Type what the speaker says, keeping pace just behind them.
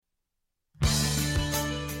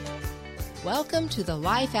Welcome to the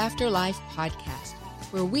Life After Life podcast,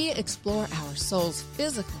 where we explore our soul's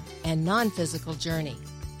physical and non-physical journey.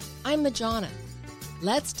 I'm Majana.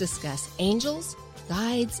 Let's discuss angels,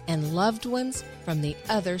 guides, and loved ones from the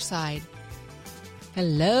other side.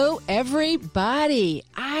 Hello, everybody.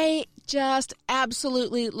 I just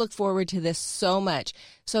absolutely look forward to this so much.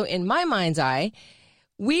 So in my mind's eye,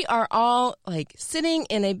 we are all like sitting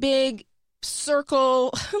in a big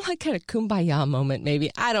circle, like kind of kumbaya moment maybe,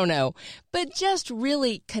 I don't know, but just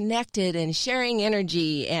really connected and sharing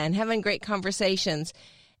energy and having great conversations.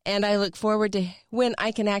 And I look forward to when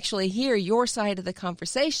I can actually hear your side of the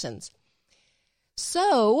conversations.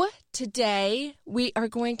 So today we are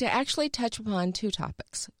going to actually touch upon two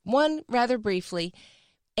topics. One rather briefly,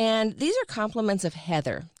 and these are compliments of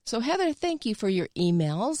Heather. So Heather, thank you for your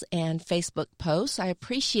emails and Facebook posts. I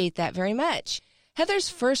appreciate that very much. Heather's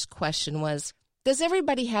first question was, does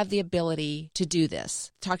everybody have the ability to do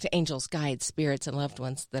this? Talk to angels, guides, spirits, and loved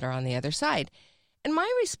ones that are on the other side. And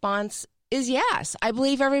my response is yes. I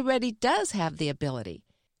believe everybody does have the ability.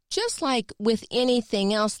 Just like with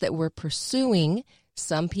anything else that we're pursuing,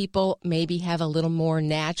 some people maybe have a little more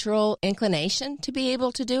natural inclination to be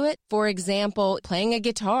able to do it. For example, playing a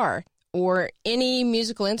guitar or any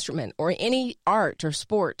musical instrument or any art or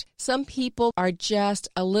sport. Some people are just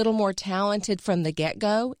a little more talented from the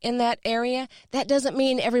get-go in that area. That doesn't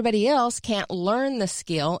mean everybody else can't learn the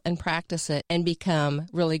skill and practice it and become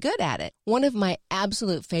really good at it. One of my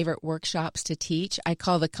absolute favorite workshops to teach, I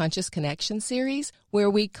call the Conscious Connection series, where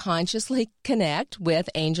we consciously connect with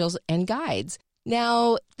angels and guides.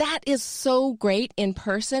 Now, that is so great in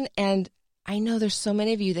person, and I know there's so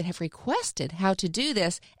many of you that have requested how to do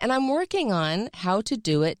this, and I'm working on how to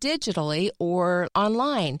do it digitally or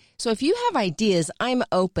online. So if you have ideas, I'm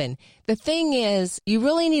open. The thing is, you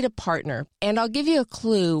really need a partner, and I'll give you a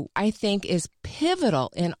clue I think is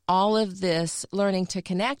pivotal in all of this learning to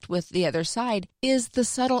connect with the other side is the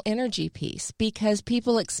subtle energy piece, because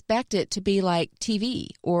people expect it to be like TV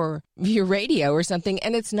or your radio or something,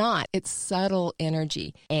 and it's not. It's subtle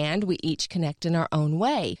energy, and we each connect in our own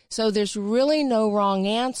way. So there's really no wrong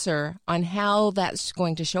answer on how that's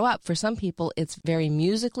going to show up. For some people, it's very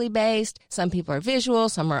musically based. Some people are visual,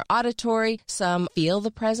 some are auditory, some feel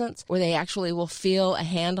the presence, or they actually will feel a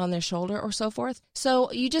hand on their shoulder or so forth.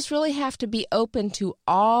 So you just really have to be open to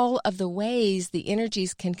all of the ways the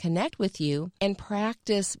energies can connect with you and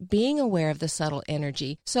practice being aware of the subtle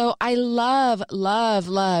energy. So I love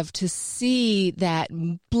to see that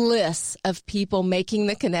bliss of people making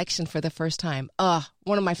the connection for the first time.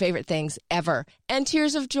 One of my favorite things ever. And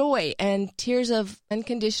tears of joy and tears of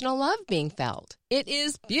unconditional love being felt. It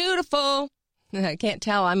is beautiful. I can't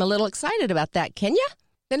tell. I'm a little excited about that. Can you?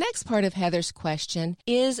 The next part of Heather's question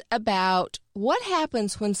is about what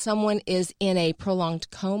happens when someone is in a prolonged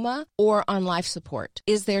coma or on life support.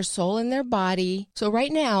 Is their soul in their body? So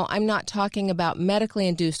right now, I'm not talking about medically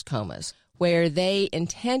induced comas, where they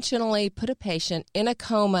intentionally put a patient in a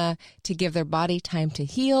coma to give their body time to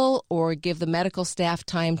heal or give the medical staff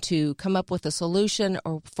time to come up with a solution,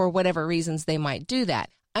 or for whatever reasons they might do that.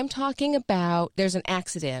 I'm talking about there's an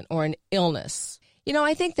accident or an illness. You know,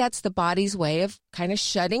 I think that's the body's way of kind of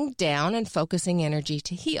shutting down and focusing energy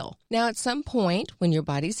to heal. Now, at some point when your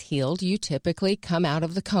body's healed, you typically come out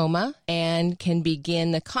of the coma and can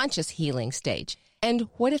begin the conscious healing stage. And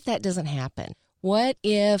what if that doesn't happen? What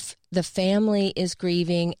if the family is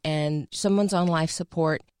grieving and someone's on life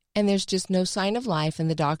support and there's just no sign of life,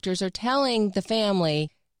 and the doctors are telling the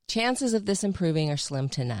family chances of this improving are slim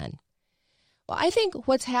to none? Well, I think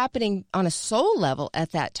what's happening on a soul level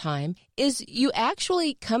at that time is you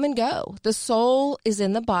actually come and go. The soul is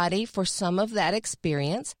in the body for some of that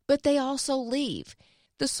experience, but they also leave.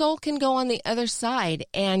 The soul can go on the other side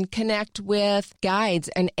and connect with guides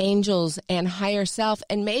and angels and higher self,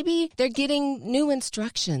 and maybe they're getting new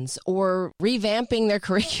instructions or revamping their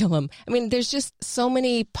curriculum. I mean, there's just so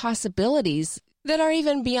many possibilities that are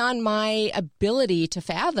even beyond my ability to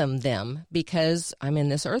fathom them because I'm in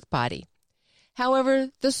this earth body. However,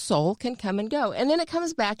 the soul can come and go, and then it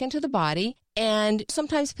comes back into the body. And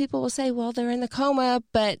sometimes people will say, well, they're in the coma,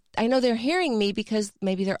 but I know they're hearing me because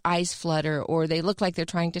maybe their eyes flutter or they look like they're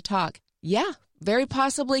trying to talk. Yeah, very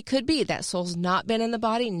possibly could be. That soul's not been in the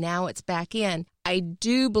body. Now it's back in. I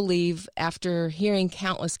do believe, after hearing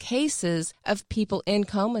countless cases of people in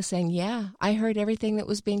coma saying, yeah, I heard everything that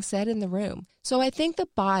was being said in the room. So I think the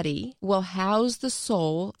body will house the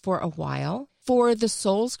soul for a while. For the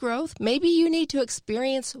soul's growth, maybe you need to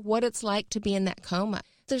experience what it's like to be in that coma.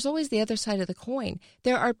 There's always the other side of the coin.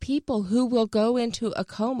 There are people who will go into a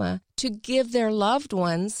coma to give their loved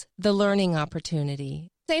ones the learning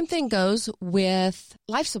opportunity. Same thing goes with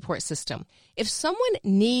life support system. If someone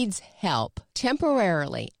needs help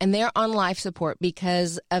temporarily and they're on life support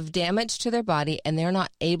because of damage to their body and they're not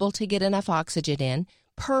able to get enough oxygen in,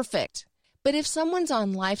 perfect. But if someone's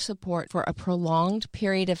on life support for a prolonged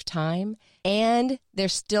period of time and they're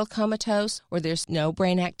still comatose or there's no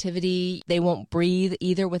brain activity, they won't breathe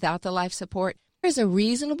either without the life support, there's a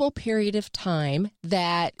reasonable period of time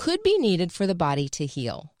that could be needed for the body to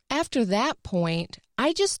heal. After that point,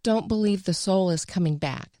 I just don't believe the soul is coming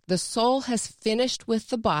back. The soul has finished with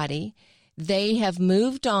the body. They have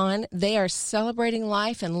moved on. They are celebrating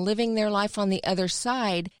life and living their life on the other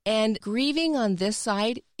side. And grieving on this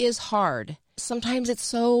side is hard. Sometimes it's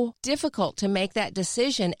so difficult to make that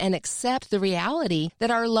decision and accept the reality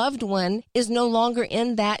that our loved one is no longer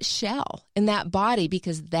in that shell, in that body,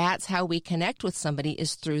 because that's how we connect with somebody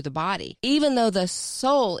is through the body. Even though the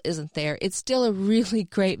soul isn't there, it's still a really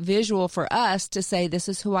great visual for us to say, this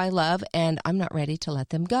is who I love and I'm not ready to let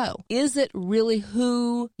them go. Is it really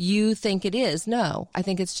who you think it is? No, I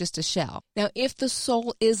think it's just a shell. Now, if the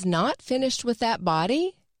soul is not finished with that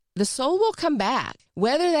body, the soul will come back,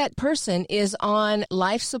 whether that person is on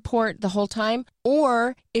life support the whole time,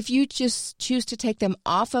 or if you just choose to take them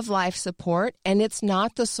off of life support and it's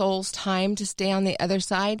not the soul's time to stay on the other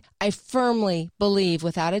side, I firmly believe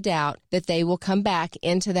without a doubt that they will come back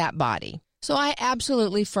into that body. So I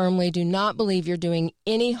absolutely firmly do not believe you're doing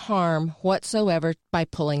any harm whatsoever by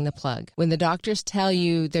pulling the plug. When the doctors tell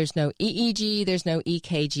you there's no EEG, there's no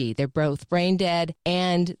EKG, they're both brain dead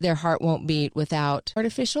and their heart won't beat without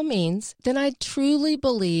artificial means, then I truly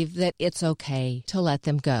believe that it's okay to let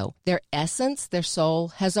them go. Their essence, their soul,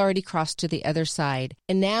 has already crossed to the other side.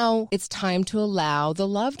 And now it's time to allow the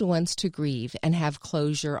loved ones to grieve and have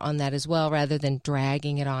closure on that as well, rather than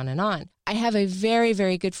dragging it on and on. I have a very,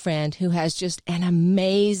 very good friend who has just an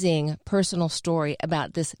amazing personal story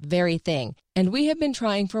about this very thing. And we have been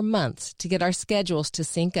trying for months to get our schedules to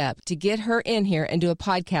sync up, to get her in here and do a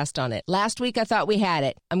podcast on it. Last week, I thought we had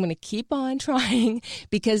it. I'm going to keep on trying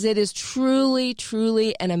because it is truly,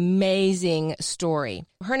 truly an amazing story.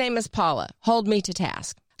 Her name is Paula. Hold me to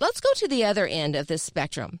task. Let's go to the other end of this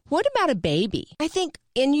spectrum. What about a baby? I think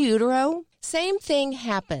in utero, same thing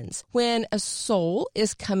happens. When a soul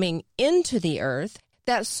is coming into the earth,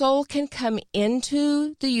 that soul can come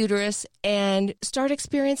into the uterus and start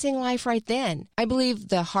experiencing life right then. I believe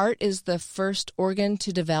the heart is the first organ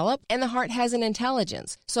to develop, and the heart has an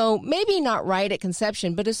intelligence. So maybe not right at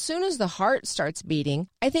conception, but as soon as the heart starts beating,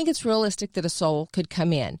 I think it's realistic that a soul could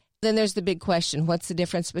come in. Then there's the big question, what's the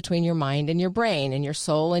difference between your mind and your brain and your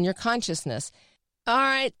soul and your consciousness? All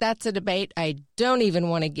right, that's a debate I don't even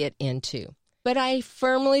want to get into. But I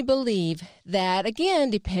firmly believe that,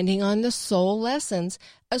 again, depending on the soul lessons,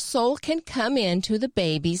 a soul can come into the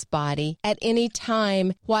baby's body at any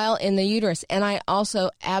time while in the uterus. And I also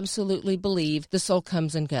absolutely believe the soul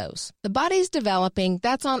comes and goes. The body's developing,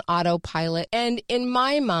 that's on autopilot. And in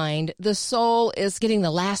my mind, the soul is getting the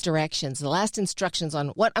last directions, the last instructions on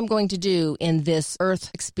what I'm going to do in this earth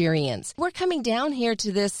experience. We're coming down here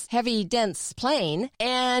to this heavy, dense plane,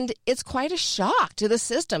 and it's quite a shock to the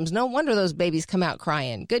systems. No wonder those babies come out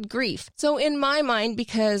crying. Good grief. So in my mind,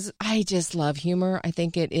 because I just love humor, I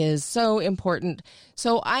think it is so important.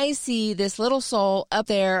 So I see this little soul up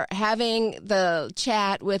there having the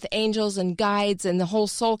chat with angels and guides and the whole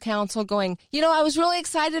soul council going, I was really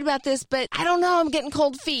excited about this, but I don't know, I'm getting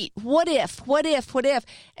cold feet. What if?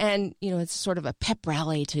 And, it's sort of a pep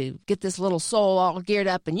rally to get this little soul all geared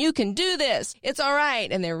up and you can do this. It's all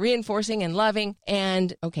right. And they're reinforcing and loving.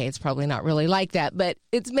 And okay, it's probably not really like that, but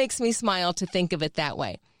it makes me smile to think of it that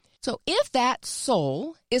way. So if that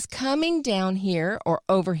soul is coming down here or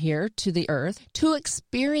over here to the earth to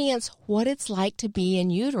experience what it's like to be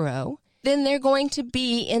in utero, then they're going to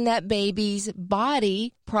be in that baby's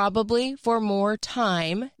body probably for more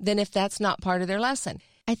time than if that's not part of their lesson.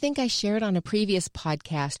 I think I shared on a previous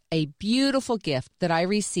podcast a beautiful gift that I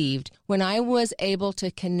received when I was able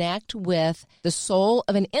to connect with the soul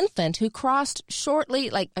of an infant who crossed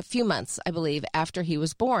shortly, like a few months, I believe, after he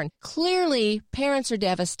was born. Clearly, parents are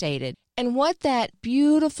devastated. And what that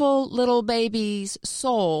beautiful little baby's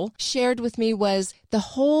soul shared with me was the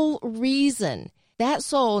whole reason that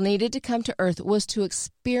soul needed to come to earth was to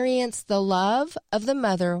experience the love of the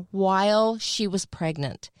mother while she was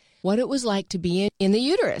pregnant. What it was like to be in the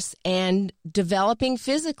uterus and developing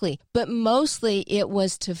physically. But mostly it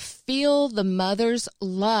was to feel the mother's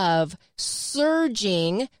love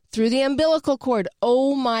surging through the umbilical cord.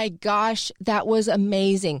 Oh my gosh, that was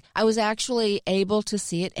amazing. I was actually able to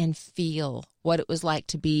see it and feel what it was like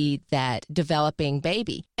to be that developing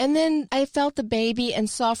baby. And then I felt the baby and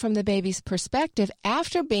saw from the baby's perspective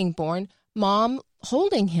after being born, mom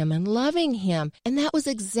holding him and loving him. And that was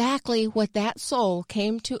exactly what that soul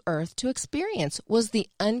came to earth to experience, was the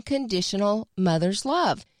unconditional mother's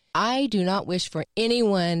love. I do not wish for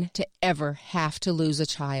anyone to ever have to lose a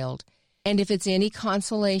child. And if it's any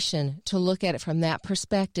consolation to look at it from that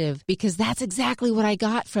perspective, because that's exactly what I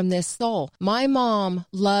got from this soul. My mom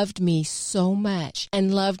loved me so much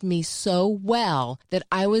and loved me so well that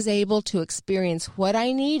I was able to experience what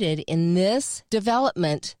I needed in this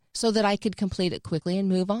development so that I could complete it quickly and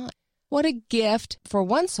move on. What a gift for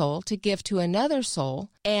one soul to give to another soul,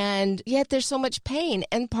 and yet there's so much pain,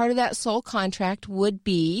 and part of that soul contract would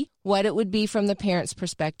be what it would be from the parent's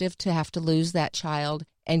perspective to have to lose that child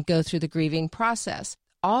and go through the grieving process.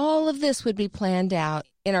 All of this would be planned out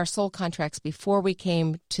in our soul contracts before we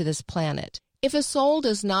came to this planet. If a soul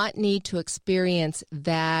does not need to experience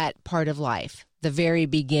that part of life, the very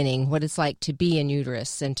beginning, what it's like to be in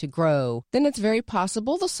uterus and to grow, then it's very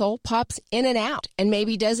possible the soul pops in and out and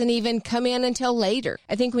maybe doesn't even come in until later.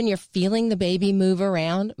 I think when you're feeling the baby move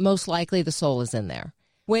around, most likely the soul is in there.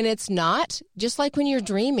 When it's not, just like when you're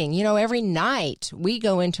dreaming, every night we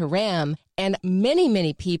go into REM, and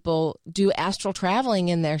many people do astral traveling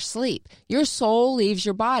in their sleep. Your soul leaves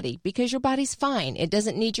your body because your body's fine. It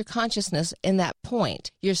doesn't need your consciousness in that point.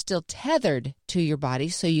 You're still tethered to your body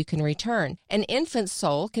so you can return. An infant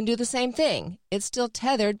soul can do the same thing. It's still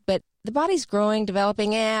tethered, but the body's growing,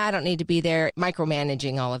 developing. I don't need to be there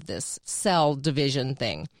micromanaging all of this cell division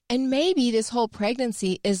thing. And maybe this whole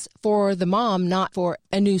pregnancy is for the mom, not for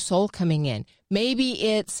a new soul coming in. Maybe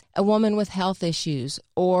it's a woman with health issues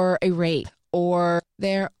or a rape, or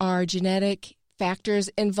there are genetic factors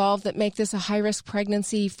involved that make this a high-risk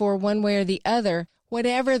pregnancy for one way or the other.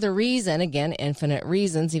 Whatever the reason, again, infinite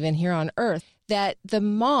reasons, even here on Earth, that the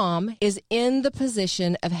mom is in the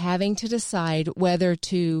position of having to decide whether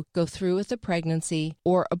to go through with the pregnancy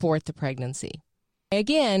or abort the pregnancy.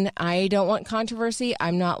 Again, I don't want controversy.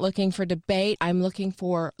 I'm not looking for debate. I'm looking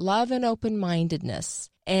for love and open-mindedness.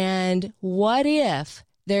 And what if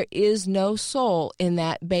there is no soul in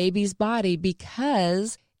that baby's body,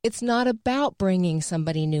 because it's not about bringing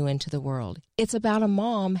somebody new into the world. It's about a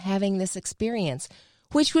mom having this experience,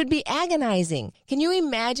 which would be agonizing. Can you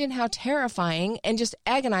imagine how terrifying and just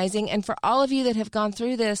agonizing? And for all of you that have gone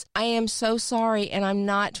through this, I am so sorry, and I'm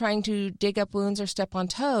not trying to dig up wounds or step on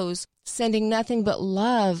toes, sending nothing but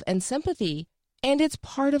love and sympathy. And it's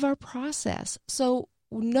part of our process. So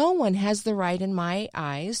no one has the right, in my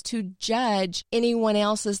eyes, to judge anyone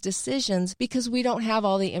else's decisions because we don't have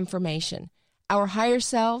all the information. Our higher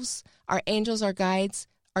selves, our angels, our guides,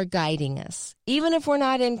 are guiding us. Even if we're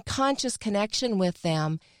not in conscious connection with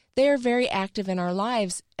them, they are very active in our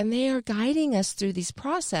lives, and they are guiding us through these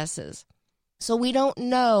processes. So we don't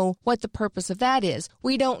know what the purpose of that is.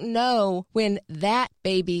 We don't know when that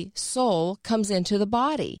baby soul comes into the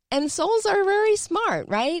body. And souls are very smart,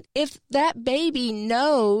 right? If that baby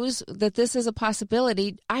knows that this is a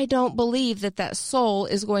possibility, I don't believe that that soul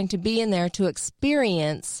is going to be in there to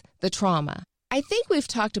experience the trauma. I think we've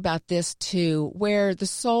talked about this too, where the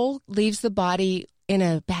soul leaves the body in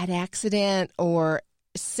a bad accident or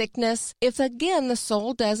sickness. If, again, the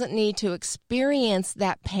soul doesn't need to experience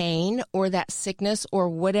that pain or that sickness or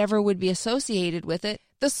whatever would be associated with it,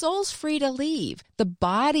 the soul's free to leave. The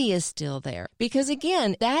body is still there. Because,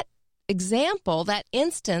 again, that example, that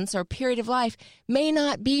instance or period of life may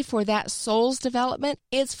not be for that soul's development.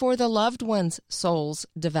 It's for the loved one's soul's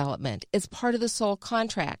development. It's part of the soul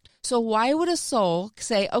contract. So why would a soul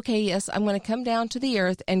say, okay, yes, I'm going to come down to the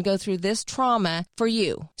earth and go through this trauma for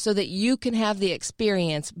you so that you can have the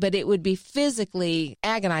experience, but it would be physically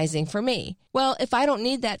agonizing for me? Well, if I don't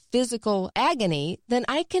need that physical agony, then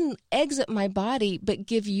I can exit my body but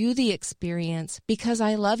give you the experience because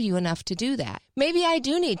I love you enough to do that. Maybe I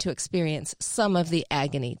do need to experience some of the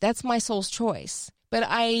agony. That's my soul's choice. But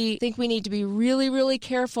I think we need to be really, really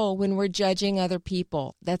careful when we're judging other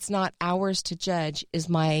people. That's not ours to judge, is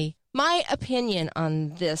my opinion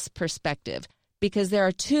on this perspective, because there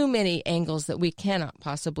are too many angles that we cannot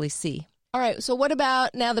possibly see. All right, so what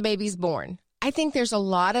about now the baby's born? I think there's a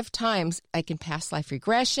lot of times, like in past life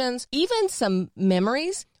regressions, even some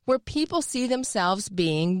memories, where people see themselves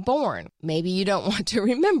being born. Maybe you don't want to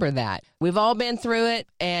remember that. We've all been through it,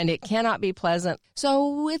 and it cannot be pleasant.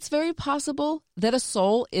 So it's very possible that a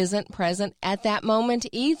soul isn't present at that moment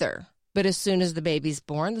either. But as soon as the baby's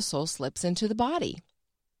born, the soul slips into the body.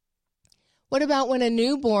 What about when a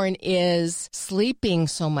newborn is sleeping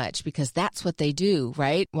so much? Because that's what they do,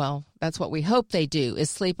 right? Well, that's what we hope they do, is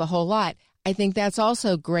sleep a whole lot. I think that's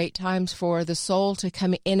also great times for the soul to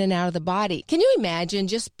come in and out of the body. Can you imagine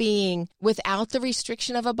just being without the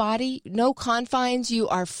restriction of a body? No confines. You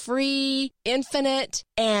are free, infinite,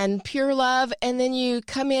 and pure love. And then you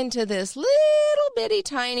come into this little bitty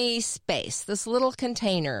tiny space, this little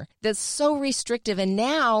container that's so restrictive. And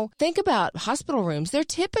now think about hospital rooms. They're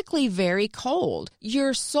typically very cold.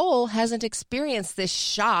 Your soul hasn't experienced this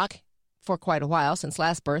shock for quite a while, since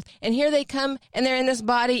last birth. And here they come and they're in this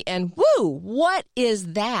body and woo, what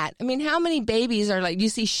is that? I mean, how many babies are like, you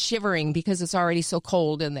see shivering because it's already so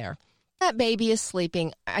cold in there? That baby is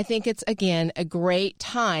sleeping. I think it's, again, a great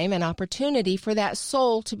time and opportunity for that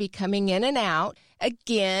soul to be coming in and out.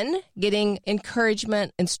 Again, getting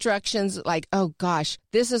encouragement, instructions like, oh gosh,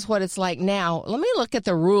 this is what it's like now. Let me look at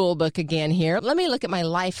the rule book again here. Let me look at my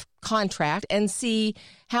life contract and see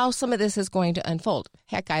how some of this is going to unfold.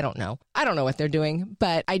 Heck, I don't know. I don't know what they're doing,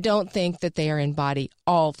 but I don't think that they are in body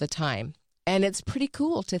all the time. And it's pretty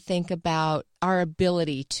cool to think about our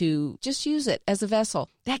ability to just use it as a vessel.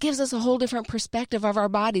 That gives us a whole different perspective of our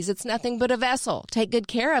bodies. It's nothing but a vessel. Take good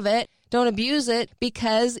care of it. Don't abuse it,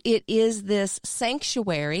 because it is this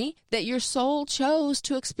sanctuary that your soul chose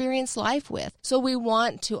to experience life with. So we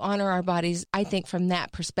want to honor our bodies, I think, from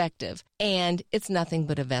that perspective. And it's nothing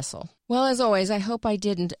but a vessel. Well, as always, I hope I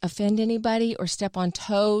didn't offend anybody or step on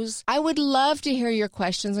toes. I would love to hear your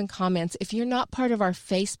questions and comments. If you're not part of our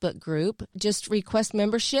Facebook group, just request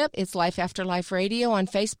membership. It's Life After Life Radio on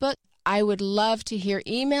Facebook. I would love to hear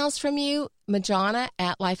emails from you,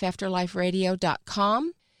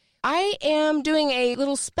 Majona@lifeafterliferadio.com. I am doing a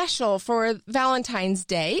little special for Valentine's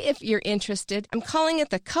Day, if you're interested. I'm calling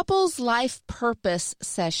it the Couples Life Purpose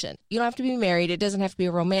Session. You don't have to be married. It doesn't have to be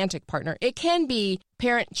a romantic partner. It can be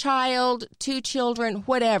parent-child, 2 children,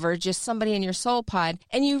 whatever, just somebody in your soul pod.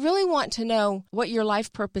 And you really want to know what your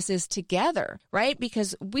life purpose is together, right?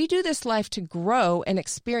 Because we do this life to grow and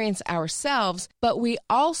experience ourselves, but we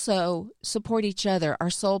also support each other, our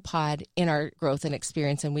soul pod, in our growth and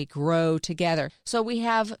experience, and we grow together. So we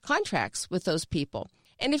have contracts with those people.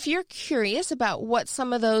 And if you're curious about what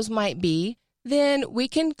some of those might be, then we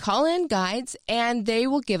can call in guides and they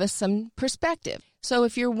will give us some perspective. So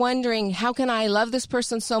if you're wondering, how can I love this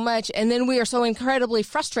person so much and then we are so incredibly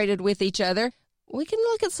frustrated with each other, we can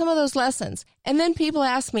look at some of those lessons. And then people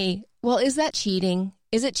ask me, well, is that cheating?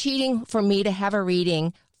 Is it cheating for me to have a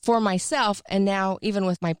reading for myself and now even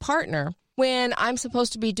with my partner when I'm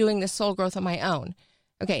supposed to be doing this soul growth on my own?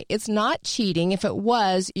 Okay, it's not cheating. If it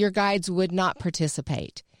was, your guides would not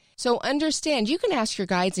participate. So understand, you can ask your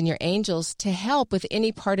guides and your angels to help with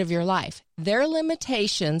any part of your life. Their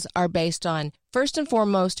limitations are based on, first and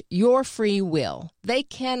foremost, your free will. They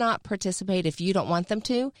cannot participate if you don't want them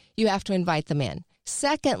to. You have to invite them in.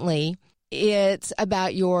 Secondly, it's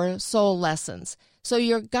about your soul lessons. So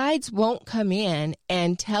your guides won't come in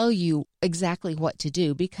and tell you exactly what to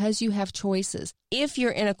do because you have choices. If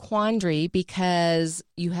you're in a quandary because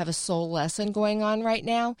you have a soul lesson going on right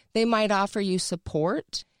now, they might offer you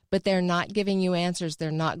support, but they're not giving you answers.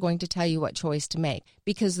 They're not going to tell you what choice to make,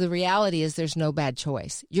 because the reality is there's no bad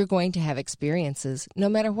choice. You're going to have experiences no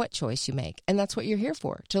matter what choice you make, and that's what you're here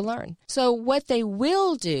for, to learn. So what they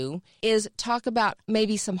will do is talk about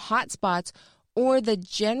maybe some hot spots or the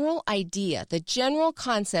general idea, the general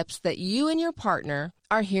concepts that you and your partner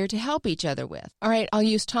are here to help each other with. All right, I'll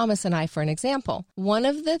use Thomas and I for an example. One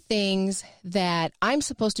of the things that I'm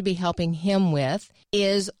supposed to be helping him with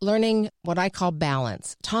is learning what I call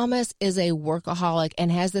balance. Thomas is a workaholic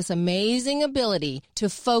and has this amazing ability to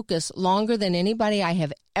focus longer than anybody I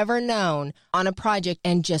have ever known on a project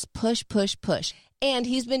and just push, push, push. And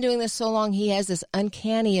he's been doing this so long, he has this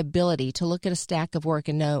uncanny ability to look at a stack of work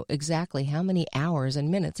and know exactly how many hours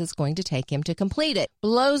and minutes it's going to take him to complete it.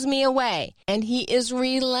 Blows me away. And he is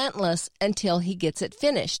relentless until he gets it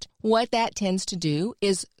finished. What that tends to do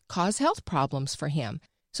is cause health problems for him.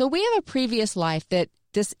 So we have a previous life that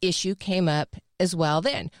this issue came up as well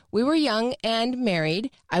then. We were young and married.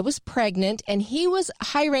 I was pregnant, and he was a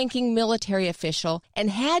high-ranking military official and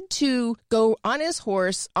had to go on his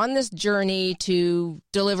horse on this journey to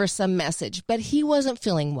deliver some message, but he wasn't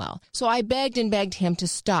feeling well. So I begged and begged him to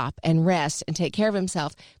stop and rest and take care of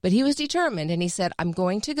himself, but he was determined, and he said, I'm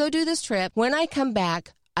going to go do this trip. When I come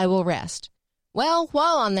back, I will rest. Well,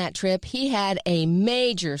 while on that trip, he had a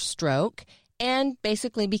major stroke and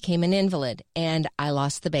basically became an invalid, and I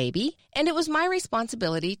lost the baby, and it was my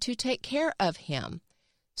responsibility to take care of him.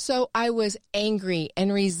 So I was angry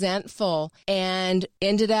and resentful and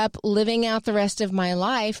ended up living out the rest of my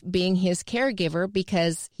life being his caregiver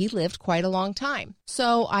because he lived quite a long time.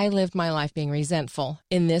 So I lived my life being resentful.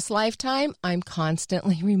 In this lifetime, I'm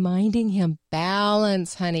constantly reminding him,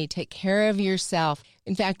 balance, honey, take care of yourself.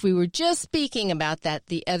 In fact, we were just speaking about that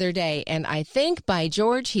the other day, and I think, by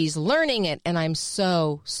George, he's learning it, and I'm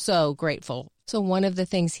so, so grateful. So one of the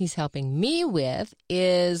things he's helping me with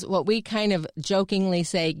is what we kind of jokingly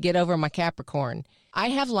say, get over my Capricorn. I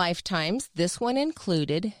have lifetimes, this one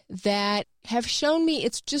included, that have shown me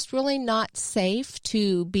it's just really not safe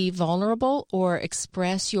to be vulnerable or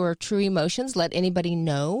express your true emotions, let anybody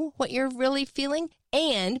know what you're really feeling.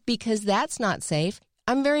 And because that's not safe,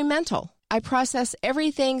 I'm very mental. I process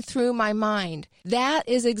everything through my mind. That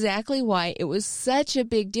is exactly why it was such a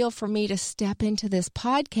big deal for me to step into this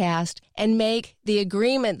podcast and make the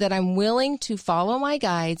agreement that I'm willing to follow my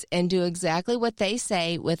guides and do exactly what they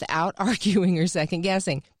say without arguing or second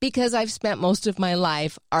guessing, because I've spent most of my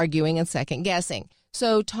life arguing and second guessing.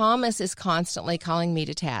 So Thomas is constantly calling me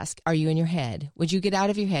to task. Are you in your head? Would you get out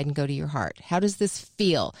of your head and go to your heart? How does this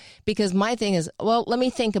feel? Because my thing is, well, let me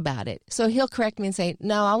think about it. So he'll correct me and say,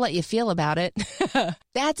 no, I'll let you feel about it.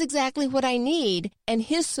 That's exactly what I need. And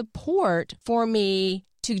his support for me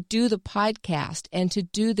to do the podcast and to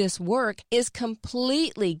do this work is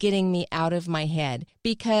completely getting me out of my head.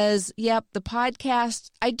 Because, yep, the podcast,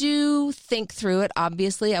 I do think through it.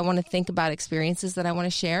 Obviously, I want to think about experiences that I want to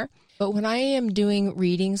share. But when I am doing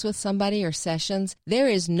readings with somebody or sessions, there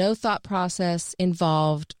is no thought process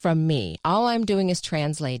involved from me. All I'm doing is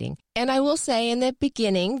translating. And I will say in the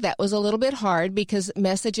beginning, that was a little bit hard because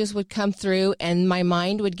messages would come through and my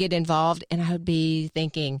mind would get involved and I would be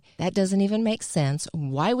thinking, that doesn't even make sense.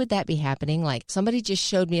 Why would that be happening? Like somebody just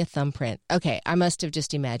showed me a thumbprint. Okay, I must have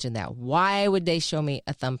just imagined that. Why would they show me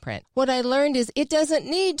a thumbprint? What I learned is it doesn't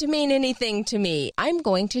need to mean anything to me. I'm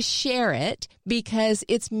going to share it because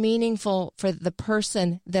it's meaningful for the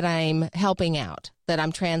person that I'm helping out, that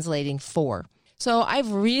I'm translating for. So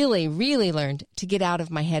I've really, really learned to get out of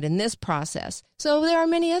my head in this process. So there are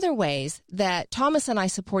many other ways that Thomas and I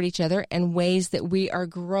support each other and ways that we are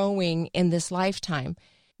growing in this lifetime.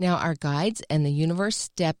 Now, our guides and the universe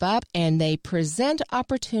step up and they present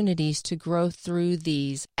opportunities to grow through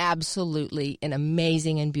these absolutely in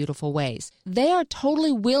amazing and beautiful ways. They are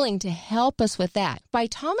totally willing to help us with that. By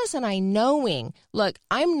Thomas and I knowing, look,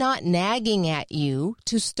 I'm not nagging at you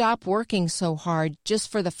to stop working so hard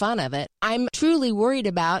just for the fun of it. I'm truly worried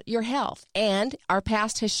about your health, and our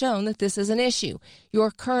past has shown that this is an issue. Your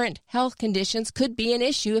current health conditions could be an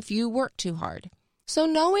issue if you work too hard. So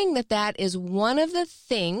knowing that that is one of the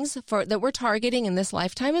things that we're targeting in this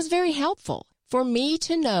lifetime is very helpful. For me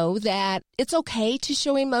to know that it's okay to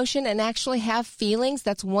show emotion and actually have feelings,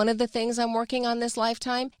 that's one of the things I'm working on this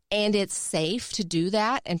lifetime, and it's safe to do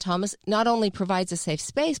that. And Thomas not only provides a safe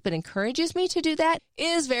space, but encourages me to do that,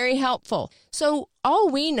 is very helpful. So all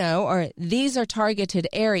we know are these are targeted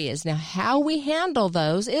areas. Now, how we handle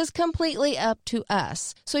those is completely up to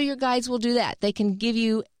us. So your guides will do that. They can give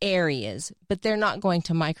you areas, but they're not going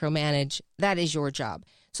to micromanage. That is your job.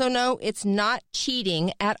 So no, it's not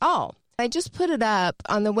cheating at all. I just put it up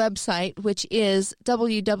on the website, which is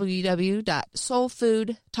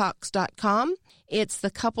www.soulfoodtalks.com. It's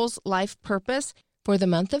the couple's life purpose. For the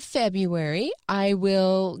month of February, I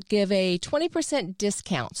will give a 20%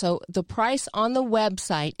 discount. So the price on the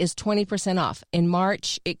website is 20% off. In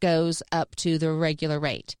March, it goes up to the regular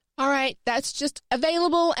rate. All right, that's just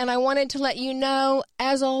available, and I wanted to let you know,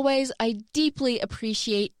 as always, I deeply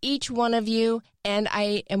appreciate each one of you, and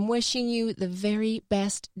I am wishing you the very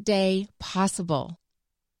best day possible.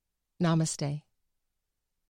 Namaste.